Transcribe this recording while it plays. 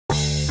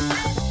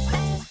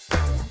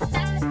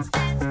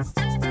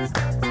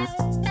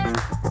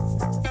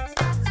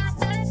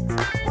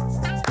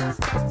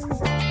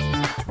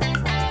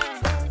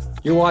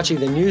You're watching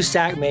the New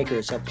Stack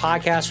Makers, a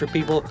podcast for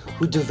people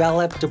who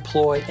develop,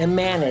 deploy, and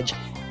manage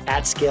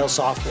at-scale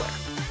software.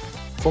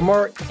 For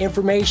more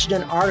information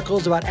and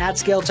articles about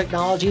at-scale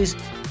technologies,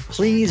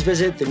 please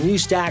visit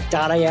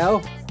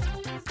thenewstack.io.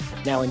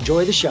 Now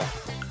enjoy the show.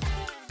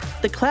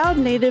 The Cloud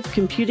Native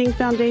Computing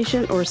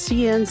Foundation, or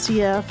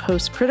CNCF,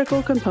 hosts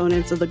critical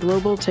components of the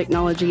global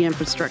technology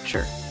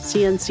infrastructure.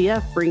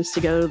 CNCF brings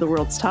together the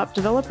world's top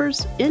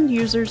developers, end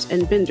users,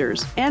 and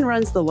vendors, and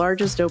runs the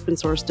largest open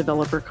source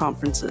developer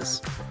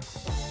conferences.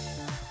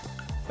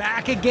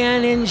 Back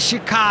again in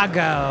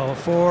Chicago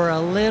for a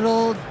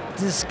little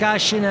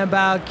discussion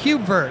about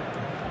Kubevirt,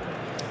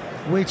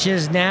 which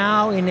is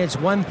now in its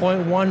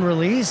 1.1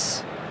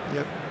 release.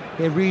 Yep.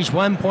 It reached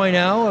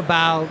 1.0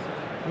 about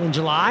in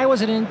July.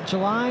 Was it in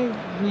July?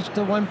 Reached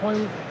the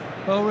 1.0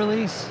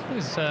 release? It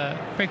was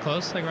pretty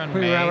close, like around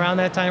Pretty May. around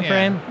that time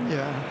frame?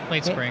 Yeah.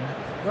 Late spring.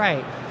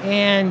 Right.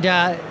 And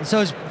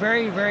so it's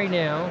very, very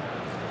new.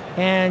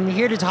 And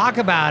here to talk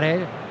about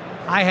it,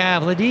 I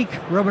have Ladik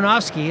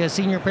Romanovsky, a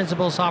senior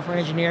principal software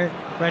engineer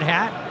at Red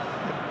Hat,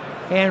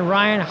 and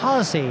Ryan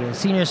Hollesy, a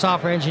senior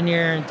software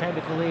engineer and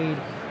technical lead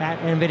at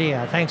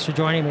NVIDIA. Thanks for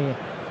joining me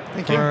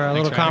for a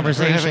little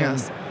conversation.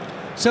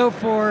 So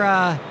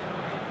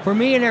for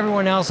me and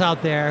everyone else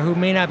out there who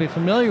may not be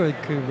familiar with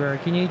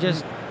Kubevirt, can you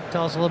just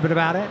tell us a little bit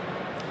about it?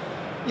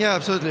 Yeah,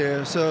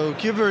 absolutely. So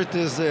Kubevirt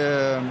is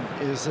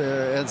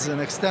an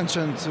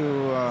extension to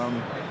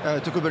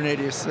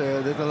Kubernetes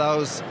that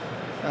allows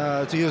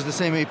to use the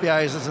same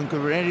APIs as in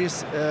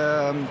Kubernetes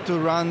to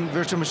run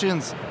virtual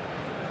machines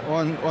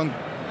on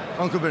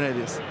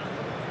Kubernetes.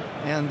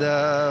 And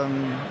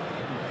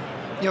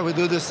yeah, we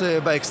do this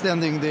by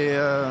extending the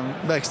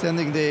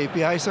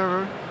API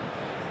server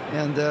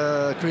and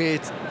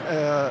create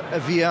a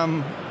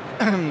VM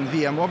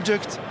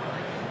object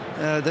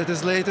that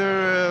is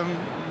later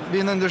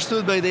being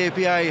understood by the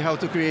API how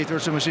to create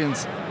virtual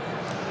machines.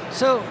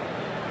 So,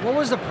 what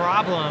was the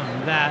problem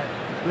that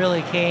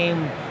really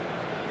came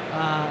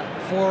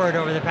forward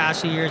over the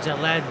past few years that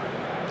led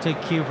to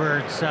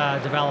Kubevirt's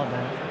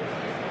development?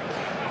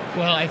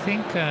 Well, I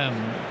think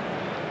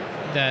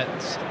that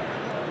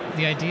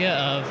the idea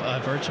of a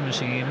virtual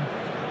machine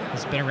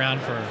has been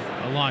around for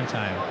a long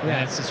time. Yeah.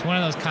 And it's one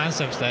of those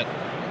concepts that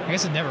I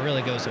guess it never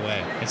really goes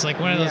away. It's like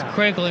one of those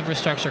critical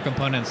infrastructure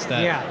components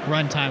that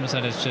run times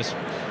that is just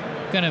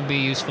going to be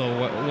useful,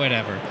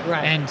 whatever.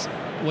 Right. And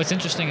what's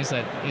interesting is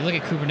that you look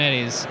at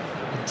Kubernetes,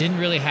 it didn't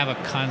really have a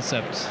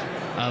concept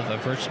of a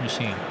virtual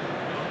machine.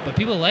 But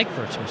people like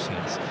virtual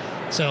machines.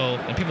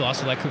 And people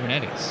also like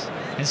Kubernetes.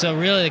 And so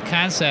really the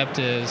concept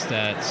is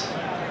that,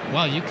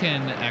 well, you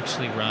can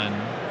actually run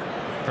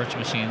virtual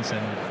machines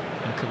in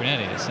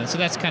Kubernetes. And so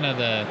that was kind of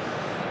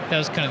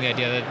the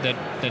idea that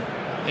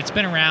it's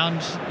been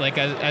around like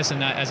as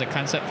a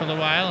concept for a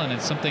little while, and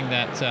it's something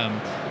that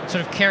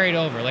sort of carried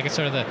over, like it's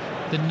sort of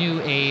the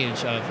new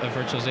age of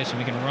virtualization.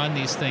 We can run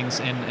these things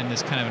in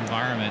this kind of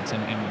environment,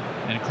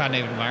 in a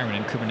cloud-native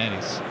environment in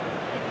Kubernetes.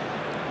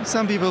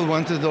 Some people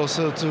wanted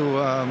also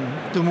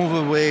to move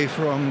away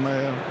from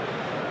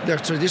their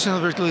traditional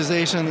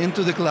virtualization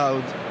into the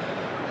cloud,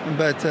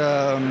 but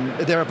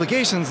their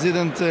applications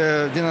didn't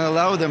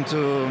allow them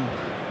to.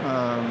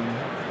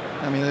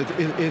 I mean,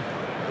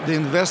 the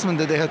investment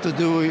that they had to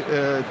do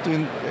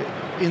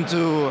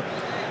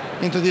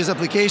into these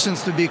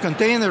applications to be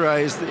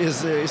containerized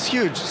is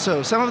huge.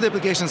 So some of the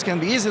applications can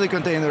be easily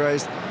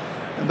containerized,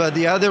 but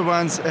the other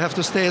ones have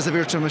to stay as a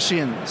virtual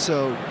machine.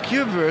 So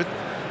Kubevirt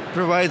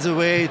provides a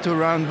way to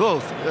run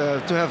both,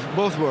 to have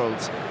both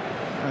worlds.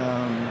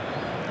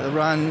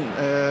 Run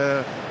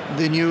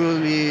the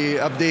newly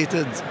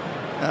updated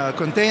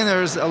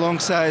containers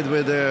alongside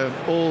with the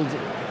old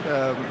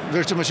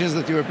virtual machines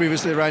that you were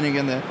previously running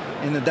in the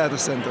data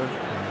center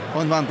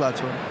on one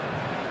platform.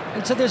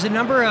 And so there's a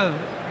number of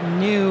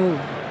new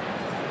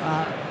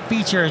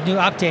features, new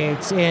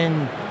updates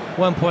in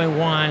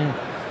 1.1,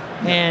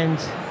 and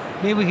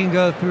maybe we can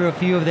go through a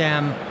few of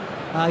them.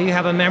 You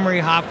have a memory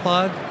hot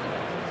plug,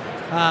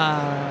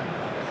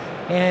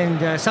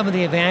 and some of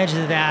the advantages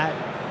of that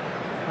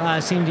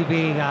seem to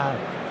be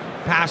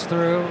passed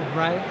through,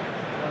 right?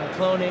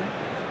 Cloning.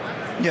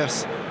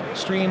 Yes.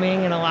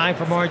 Streaming and allowing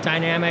for more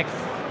dynamic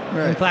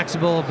and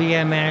flexible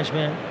VM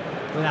management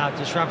without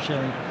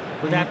disruption.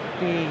 Would that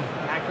be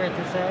accurate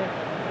to say?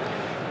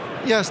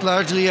 Yes,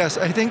 largely yes.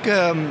 I think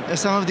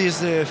some of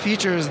these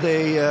features,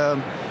 these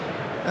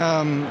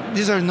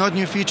are not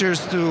new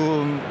features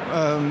in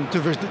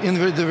the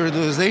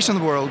virtualization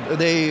world.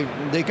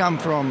 They come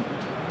from,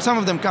 some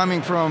of them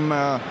coming from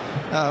the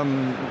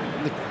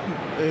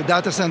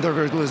data center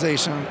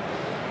virtualization.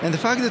 And the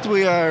fact that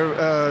we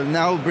are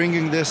now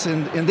bringing this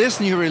in this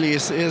new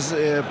release is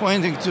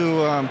pointing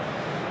to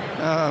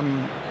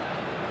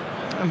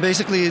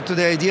basically to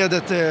the idea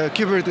that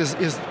Kubevirt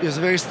is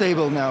very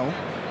stable now.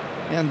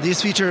 And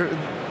this feature,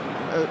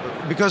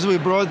 because we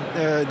brought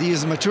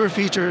these mature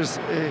features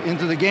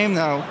into the game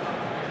now,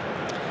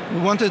 we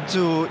wanted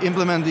to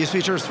implement these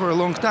features for a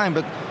long time,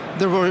 but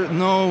there were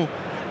no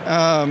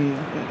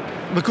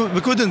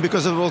we couldn't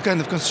because of all kind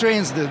of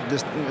constraints. The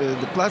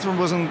platform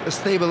wasn't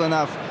stable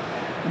enough.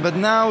 But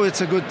now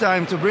it's a good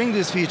time to bring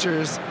these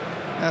features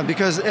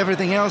because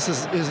everything else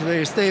is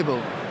very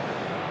stable.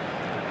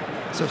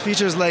 So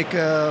features like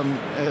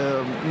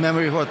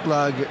memory hot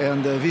plug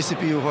and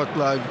vCPU hot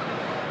plug,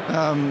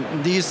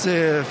 these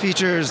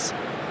features,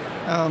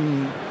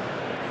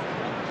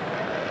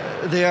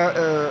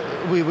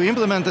 we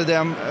implemented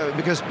them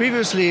because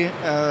previously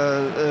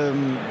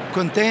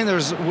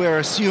containers were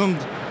assumed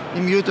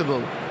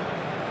immutable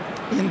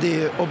in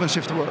the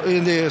OpenShift world,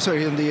 in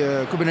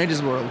the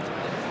Kubernetes world.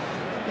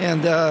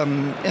 And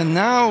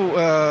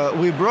now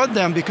we brought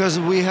them because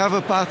we have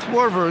a path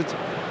forward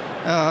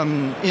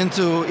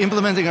into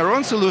implementing our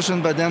own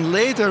solution, but then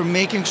later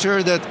making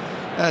sure that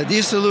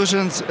these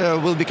solutions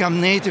will become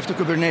native to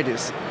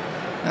Kubernetes.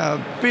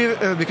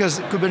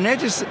 Because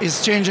Kubernetes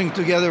is changing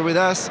together with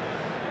us,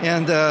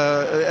 and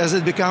as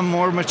it becomes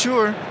more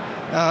mature,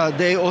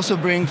 they also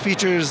bring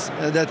features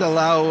that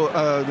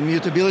allow the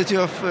mutability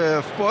of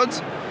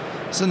pods.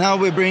 So now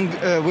we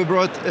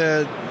brought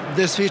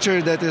this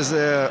feature that is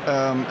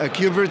a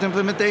Kubevirt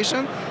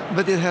implementation,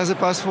 but it has a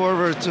path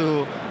forward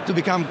to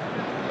become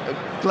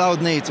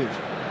cloud native.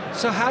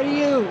 So how do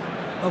you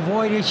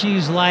avoid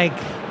issues like,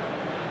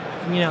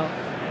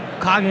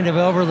 cognitive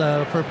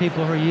overload for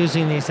people who are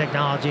using these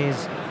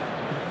technologies,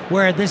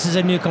 where this is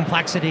a new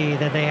complexity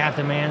that they have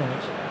to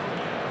manage?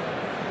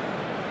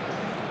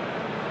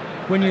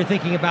 When you're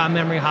thinking about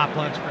memory hot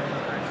plugs, for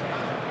example,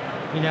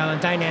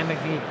 and dynamic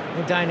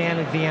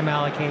VM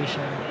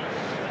allocation.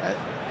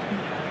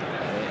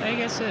 I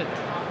guess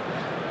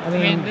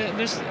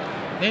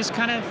there's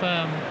kind of,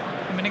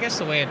 I guess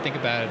the way I think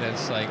about it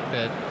is like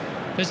that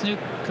there's new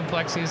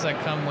complexities that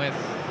come with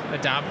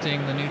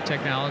adopting the new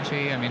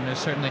technology. There's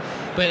certainly,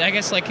 but I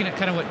guess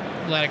kind of what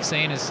Vladik's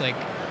saying is like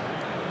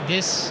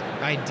this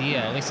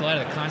idea, at least a lot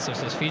of the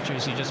concepts, those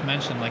features you just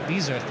mentioned, like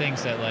these are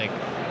things that like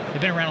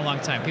they've been around a long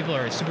time. People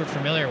are super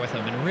familiar with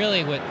them, and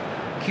really what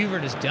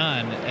Kubevirt has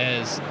done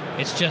is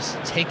it's just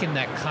taken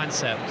that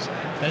concept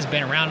that has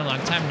been around a long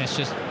time and it's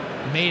just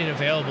made it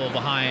available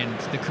behind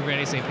the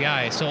Kubernetes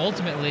API. So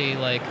ultimately,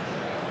 like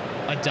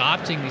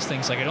adopting these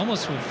things, like it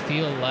almost would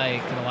feel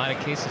like in a lot of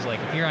cases, like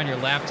if you're on your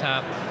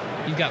laptop,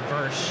 you've got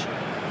Virch,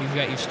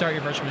 you start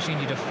your virtual machine,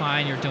 you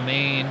define your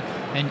domain,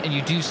 and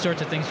you do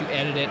sorts of things, you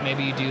edit it,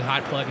 maybe you do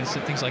hot plug and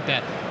things like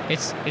that.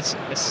 It's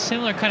a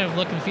similar kind of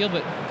look and feel,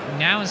 but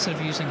now instead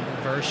of using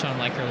Virch on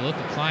like your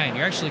local client,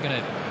 you're actually going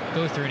to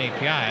go through an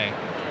API.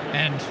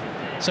 And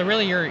so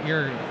really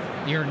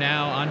you're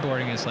now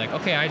onboarding is like,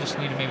 okay, I just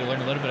need to maybe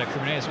learn a little bit of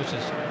Kubernetes, which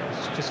is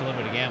just a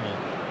little bit of YAML.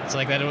 It's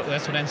like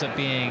that's what ends up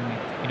being,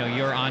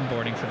 your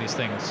onboarding for these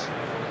things.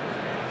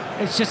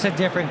 It's just a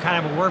different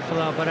kind of a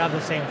workflow, but of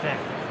the same thing.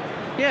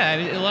 Yeah,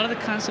 a lot of the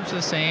concepts are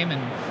the same,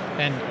 and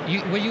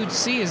what you would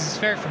see is it's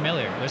very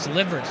familiar. There's a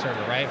libvirt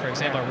server, right? For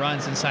example, it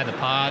runs inside the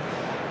pod.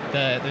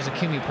 There's a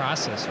QEMU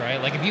process,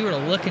 right? Like if you were to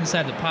look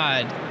inside the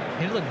pod,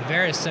 it would look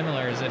very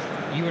similar as if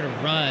you were to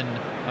run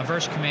a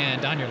Virch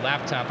command on your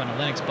laptop on a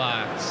Linux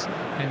box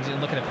and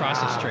look at the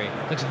process tree.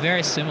 It looks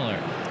very similar.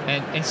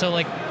 And so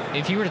like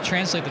if you were to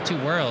translate the two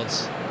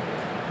worlds,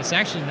 it's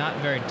actually not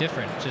very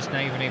different. Just now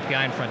you have an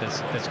API in front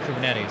that's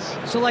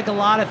Kubernetes. So like a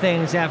lot of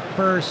things at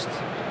first,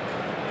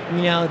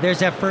 there's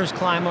that first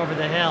climb over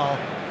the hill,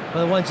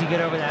 but once you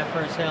get over that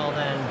first hill,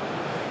 then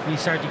you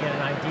start to get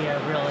an idea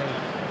of really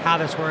how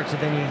this works,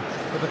 and then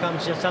it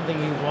becomes just something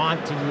you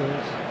want to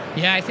use.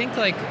 Yeah, I think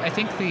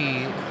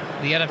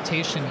the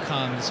adaptation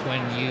comes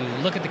when you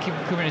look at the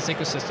Kubernetes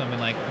ecosystem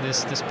and like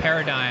this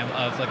paradigm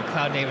of like a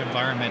cloud native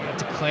environment, a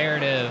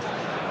declarative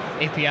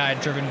API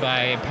driven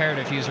by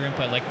imperative user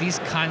input, like these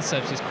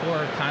concepts, these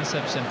core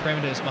concepts and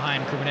primitives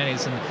behind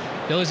Kubernetes, and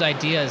those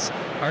ideas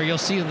you'll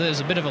see there's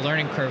a bit of a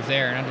learning curve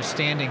there and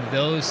understanding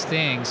those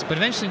things, but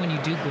eventually when you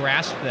do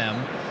grasp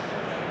them,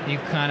 you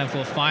kind of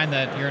will find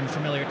that you're in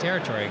familiar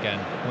territory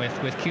again.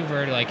 With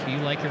Kubevirt, like you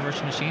like your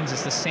virtual machines,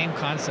 it's the same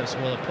concepts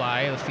will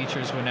apply, the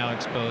features were now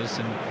exposed,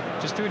 and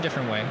just through a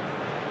different way.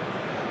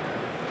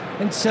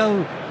 And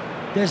so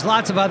there's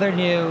lots of other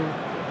new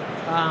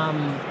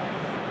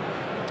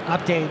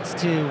updates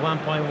to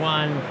 1.1.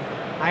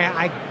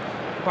 I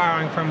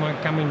borrowing from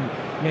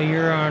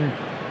your own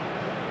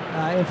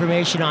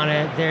information on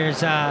it.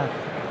 There's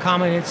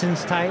common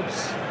instance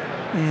types,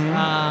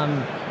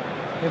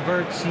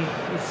 Invert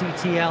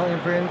CTL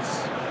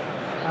inference.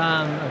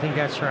 I think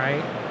that's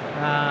right.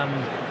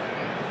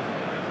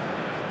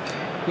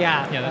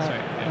 Yeah, that's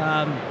right.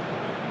 Yeah.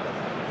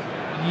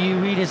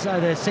 You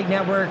the SIG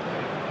network.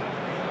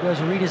 There's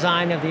a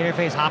redesign of the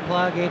interface hot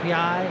plug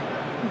API.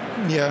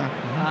 Yeah.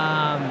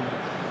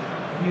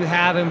 You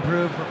have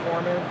improved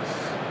performance.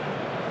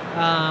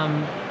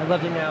 I'd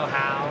love to know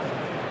how.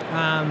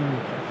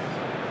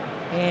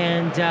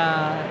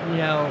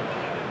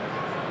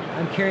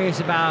 I'm curious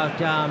about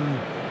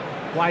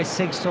why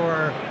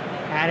SigStore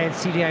added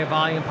CDI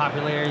volume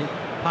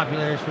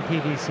populators for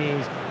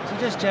PVCs. So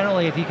just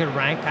generally, if you could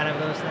rank kind of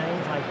those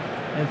things,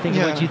 and think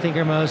of what you think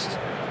are most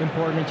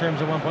important in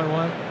terms of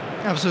 1.1.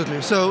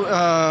 Absolutely. So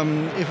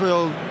if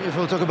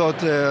we'll talk about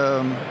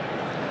the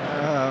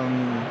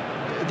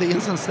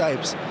instance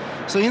types.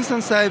 So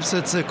instance types,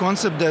 it's a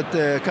concept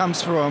that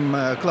comes from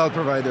cloud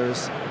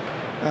providers.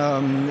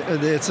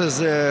 It's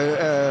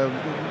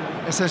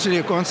essentially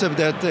a concept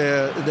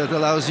that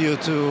allows you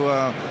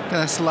to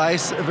kind of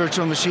slice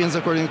virtual machines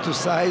according to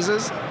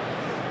sizes.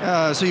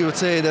 So you would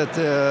say that,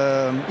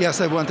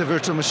 yes, I want a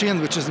virtual machine,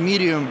 which is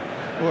medium,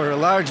 or a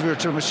large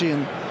virtual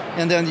machine,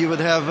 and then you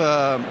would have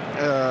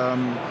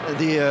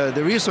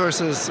the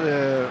resources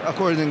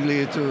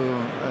accordingly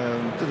to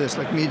this,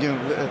 like medium,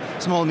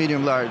 small,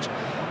 medium, large.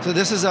 So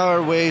this is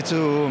our way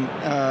to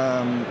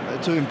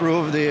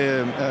improve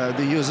the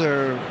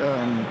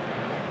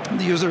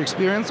user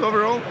experience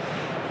overall.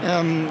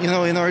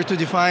 In order to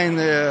define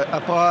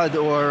a pod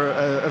or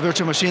a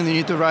virtual machine, you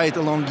need to write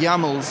along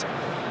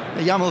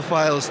YAML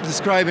files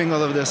describing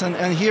all of this.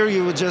 And here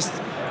you would just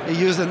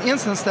use an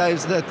instance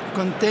types that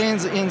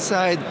contains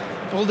inside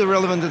all the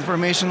relevant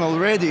information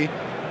already.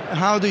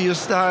 How do you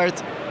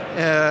start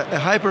a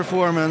high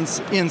performance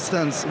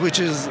instance, which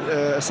is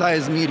a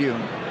size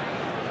medium?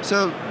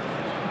 So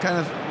kind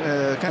of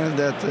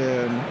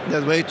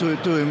that way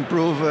to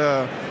improve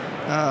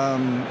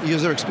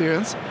user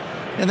experience.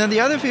 And then the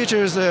other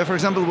features, for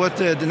example, what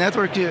the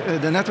network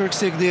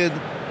SIG did,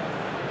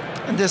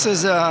 and this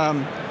is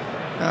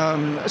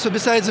so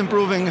besides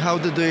improving how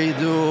do they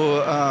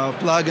do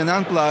plug and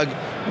unplug,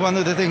 one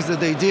of the things that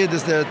they did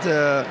is that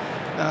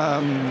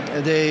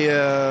they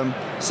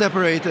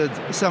separated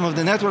some of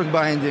the network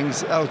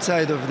bindings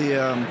outside of the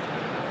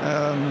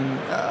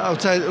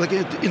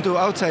into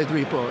outside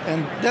repo,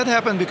 and that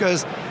happened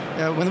because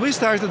when we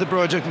started the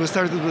project, we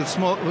started with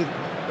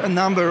a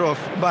number of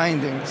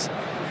bindings,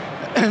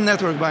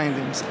 network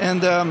bindings,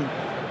 and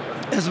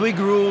as we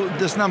grew,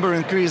 this number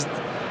increased,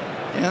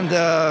 and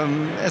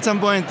at some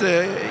point,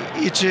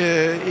 each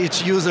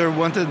user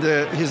wanted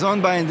his own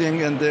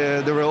binding, and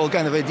there were all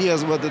kind of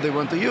ideas what do they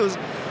want to use.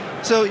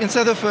 So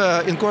instead of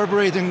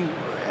incorporating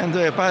and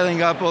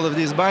piling up all of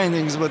these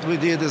bindings, what we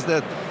did is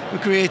that we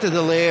created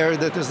a layer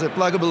that is a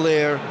pluggable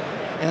layer,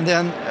 and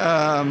then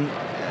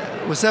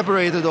we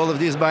separated all of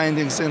these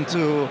bindings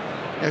into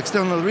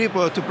external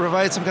repo to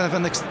provide some kind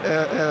of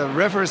a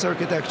reference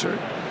architecture.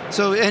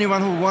 So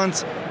anyone who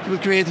wants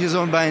would create his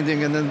own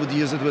binding and then would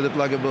use it with a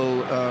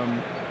pluggable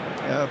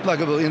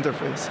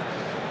interface.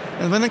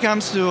 And when it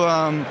comes to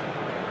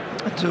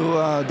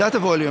data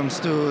volumes,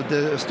 to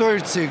the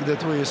storage SIG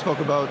that we spoke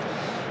about,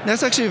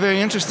 that's actually very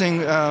interesting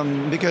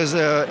because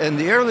in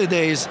the early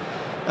days,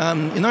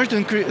 in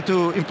order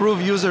to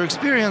improve user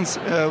experience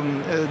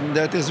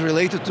that is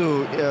related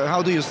to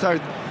how do you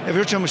start a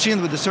virtual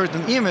machine with a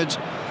certain image,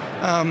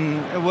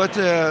 what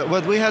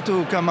we had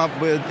to come up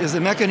with is a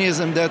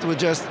mechanism that would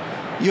just,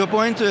 you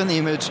point to an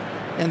image,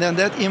 and then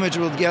that image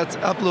will get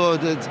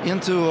uploaded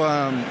into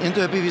a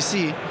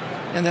PVC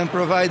and then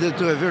provided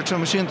to a virtual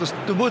machine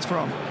to boot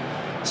from.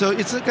 So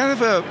it's a kind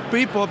of a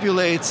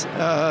pre-populates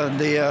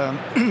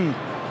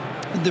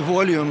the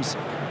volumes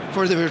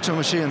for the virtual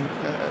machine,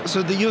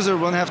 so the user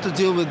won't have to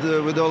deal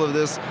with all of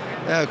this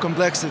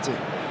complexity.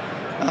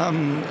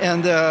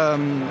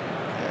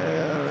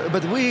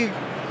 But we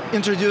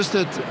introduced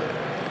it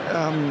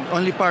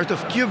only part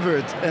of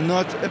Kubevirt and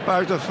not a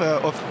part of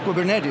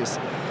Kubernetes.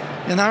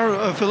 And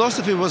our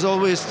philosophy was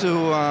always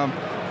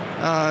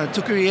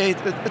to create,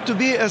 to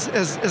be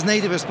as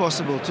native as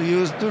possible, to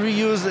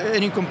reuse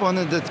any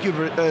component that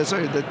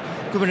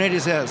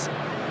Kubernetes has.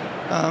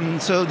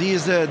 So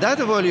these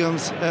data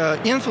volumes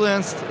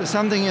influenced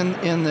something in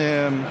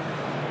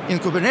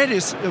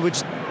Kubernetes,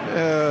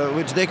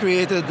 which they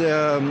created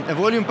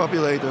volume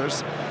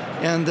populators,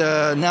 and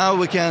now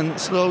we can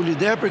slowly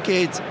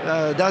deprecate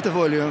data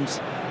volumes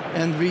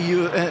and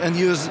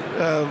use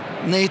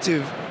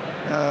native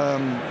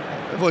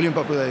volume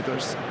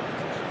populators.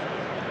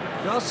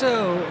 You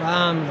also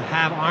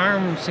have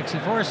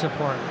ARM64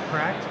 support,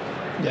 correct?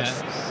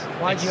 Yes.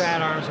 Why did you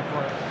add ARM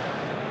support?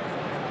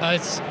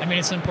 It's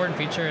an important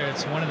feature.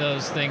 It's one of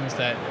those things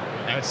that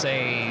I would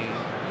say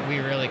we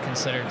really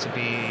consider to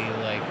be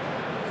like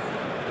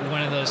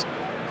one of those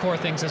core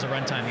things as a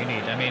runtime you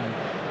need. I mean,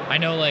 I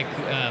know like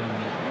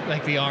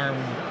the ARM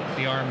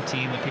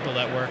team, the people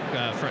that work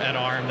at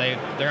ARM,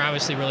 they're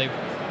obviously really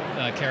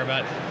care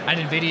about it. At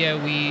NVIDIA,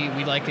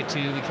 we like it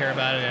too. We care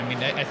about it. I mean,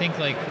 I think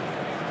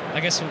I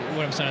guess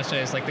what I'm trying to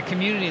say is like the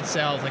community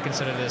itself, I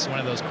consider this one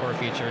of those core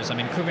features. I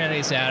mean,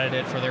 Kubernetes added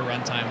it for their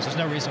runtimes. There's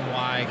no reason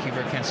why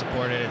Kubevirt can't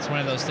support it. It's one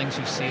of those things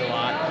you see a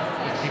lot.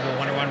 If people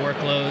want to run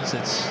workloads,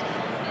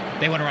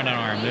 they want to run on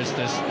ARM.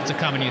 It's a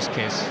common use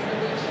case.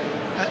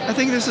 I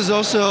think this is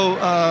also,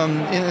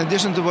 in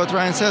addition to what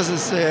Ryan says,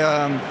 is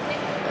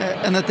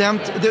an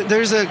attempt.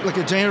 There's a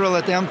general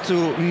attempt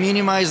to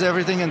minimize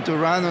everything and to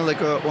run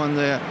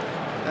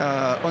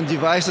on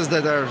devices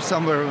that are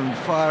somewhere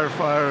far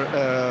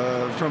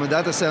from a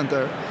data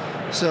center.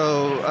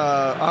 So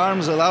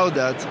ARMs allow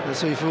that.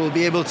 So if you will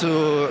be able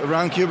to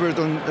run Kubevirt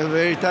on a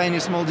very tiny,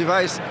 small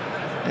device,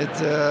 it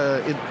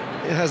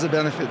has a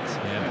benefit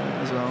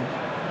as well.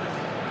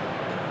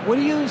 What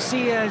do you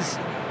see as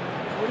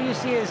what do you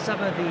see as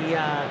some of the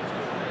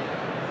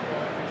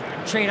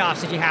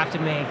trade-offs that you have to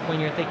make when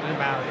you're thinking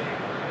about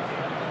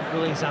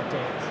release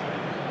updates,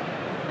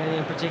 and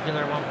in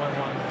particular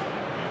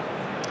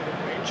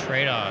 1.1?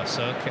 Trade-offs.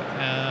 Okay.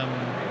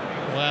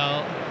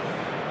 Well,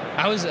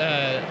 I was.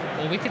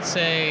 We could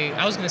say.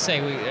 I was going to say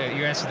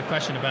you answered the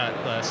question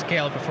about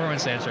scale and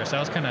performance answer. So I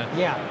was kind of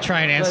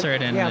trying to answer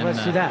it.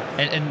 Let's do that.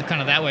 And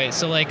kind of that way.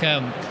 So like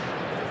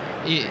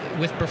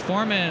with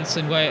performance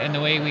and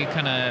the way we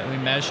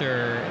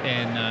measure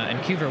in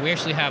Kubevirt, we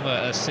actually have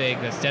a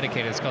SIG that's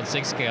dedicated. It's called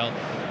SIG scale.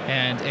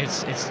 And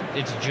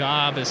its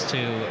job is to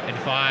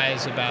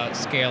advise about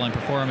scale and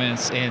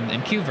performance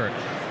in Kubevirt.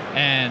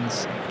 And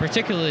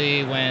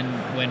particularly when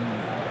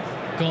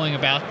going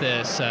about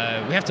this,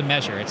 we have to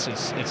measure.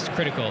 It's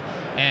critical.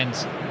 And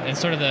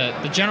sort of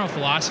the general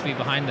philosophy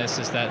behind this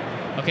is that,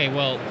 okay,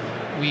 well,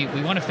 we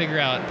want to figure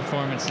out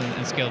performance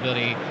and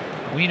scalability.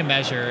 We need to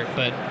measure,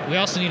 but we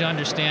also need to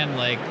understand,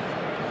 like,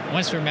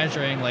 once we're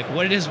measuring, like,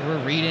 what it is we're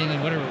reading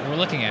and what we're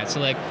looking at. So,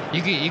 like,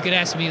 you could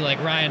ask me,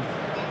 like, Ryan,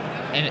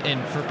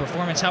 and for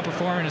performance, how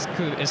performant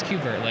is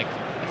Kubevirt? Like,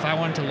 if I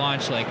wanted to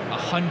launch like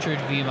 100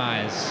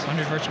 VMIs,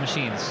 100 virtual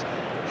machines,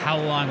 how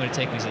long would it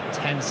take me? Is it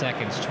 10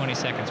 seconds, 20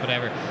 seconds,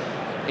 whatever?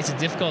 It's a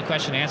difficult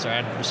question to answer.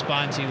 I'd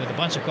respond to you with a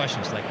bunch of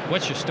questions like,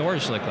 what's your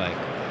storage look like?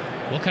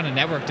 What kind of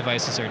network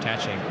devices are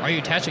attaching? Are you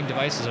attaching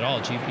devices at all?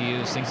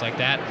 GPUs, things like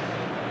that?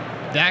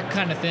 That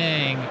kind of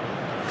thing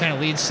kind of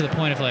leads to the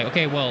point of like,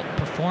 okay, well,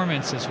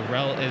 performance is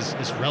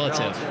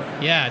relative.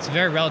 Yeah, it's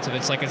very relative.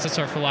 It's like, it's just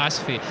our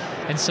philosophy.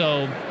 And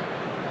so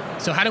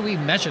how do we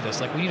measure this?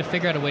 Like, we need to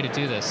figure out a way to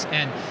do this.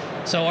 And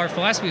so our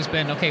philosophy has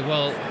been, okay,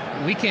 well,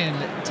 we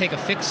can take a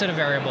fixed set of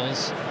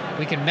variables,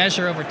 we can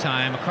measure over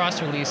time,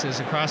 across releases,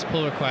 across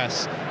pull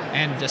requests,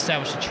 and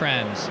establish a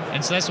trend.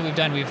 And so that's what we've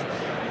done.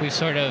 We've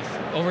sort of,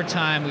 over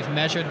time, we've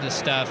measured this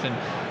stuff,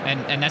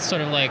 and that's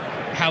sort of like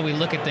how we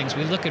look at things.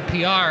 We look at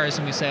PRs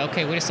and we say,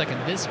 okay, wait a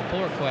second, this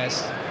pull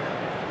request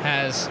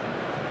has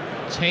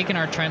taken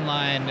our trend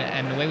line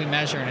and the way we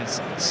measure, and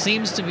it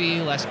seems to be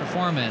less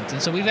performant.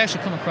 And so we've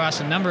actually come across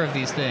a number of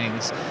these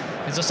things.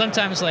 And so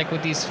sometimes, like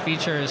with these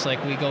features,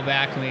 like we go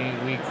back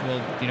and we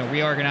will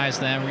reorganize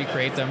them,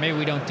 recreate them. Maybe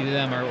we don't do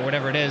them or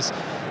whatever it is.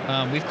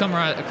 We've come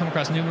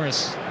across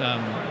numerous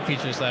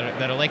features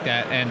that are like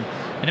that, and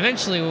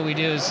eventually what we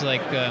do is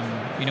like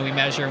we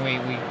measure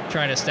and we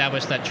try to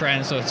establish that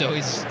trend, so it's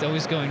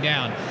always going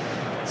down.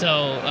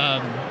 So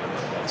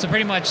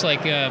pretty much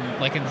like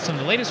in some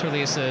of the latest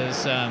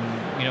releases,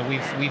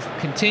 we've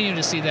continued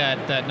to see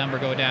that number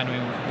go down. I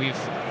mean, we've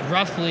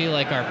roughly,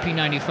 like, our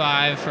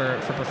P95 for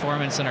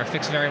performance and our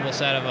fixed variable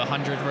set of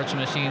 100 virtual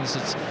machines.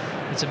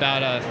 It's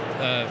about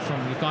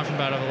we've gone from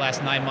about over the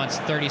last 9 months,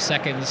 30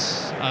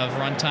 seconds of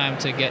runtime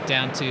to get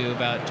down to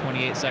about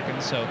 28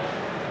 seconds. So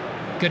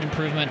good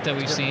improvement that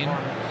we've seen.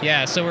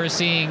 Yeah, so we're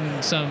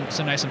seeing some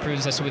nice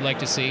improvements. That's what we'd like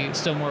to see.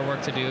 Still more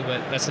work to do,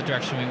 but that's the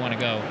direction we want to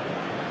go.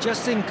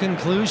 Just in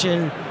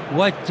conclusion,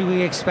 what do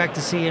we expect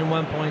to see in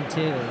 1.2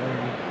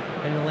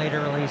 and the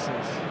later releases?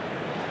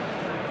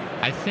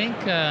 I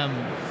think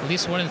at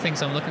least one of the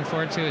things I'm looking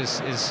forward to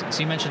is so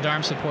you mentioned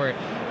ARM support.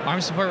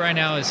 ARM support right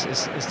now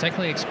is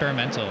technically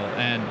experimental,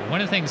 and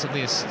one of the things at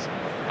least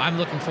I'm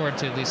looking forward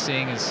to at least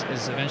seeing is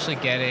eventually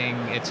getting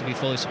it to be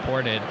fully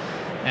supported.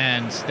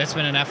 And that's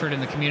been an effort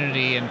in the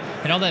community, and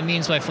all that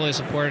means by fully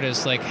supported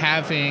is like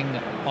having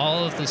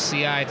all of the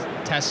CI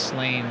test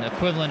lane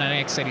equivalent on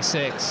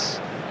x86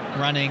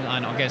 running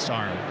against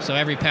ARM. So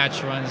every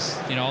patch runs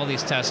all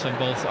these tests on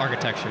both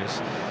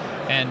architectures.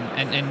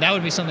 And that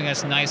would be something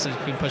that's nice, that's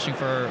been pushing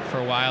for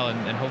a while,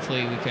 and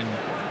hopefully we can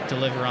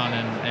deliver on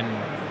in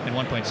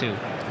 1.2.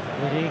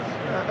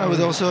 I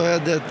would also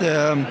add that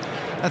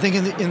I think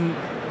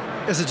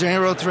as a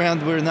general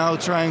trend, we're now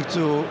trying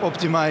to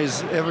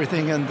optimize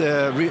everything and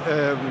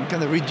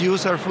kind of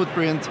reduce our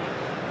footprint,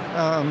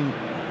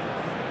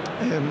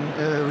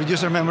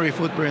 reduce our memory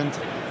footprint.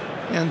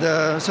 And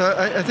so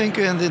I think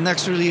in the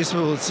next release we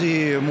will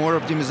see more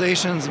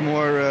optimizations,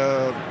 more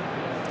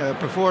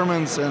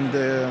performance, and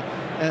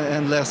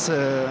less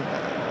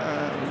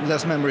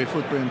memory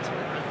footprint.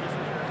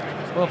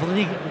 Well,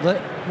 Vladik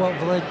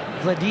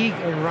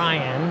and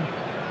Ryan,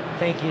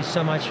 thank you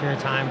so much for your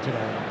time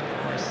today.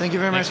 Thank you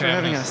very much for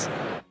having us.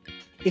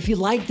 If you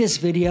like this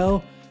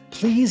video,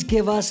 please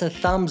give us a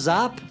thumbs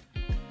up.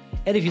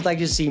 And if you'd like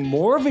to see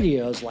more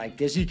videos like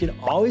this, you can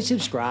always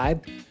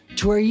subscribe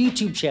to our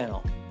YouTube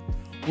channel.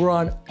 We're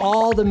on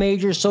all the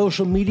major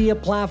social media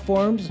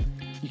platforms.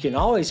 You can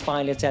always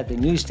find us at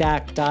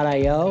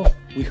thenewstack.io.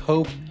 We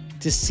hope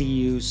to see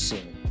you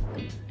soon.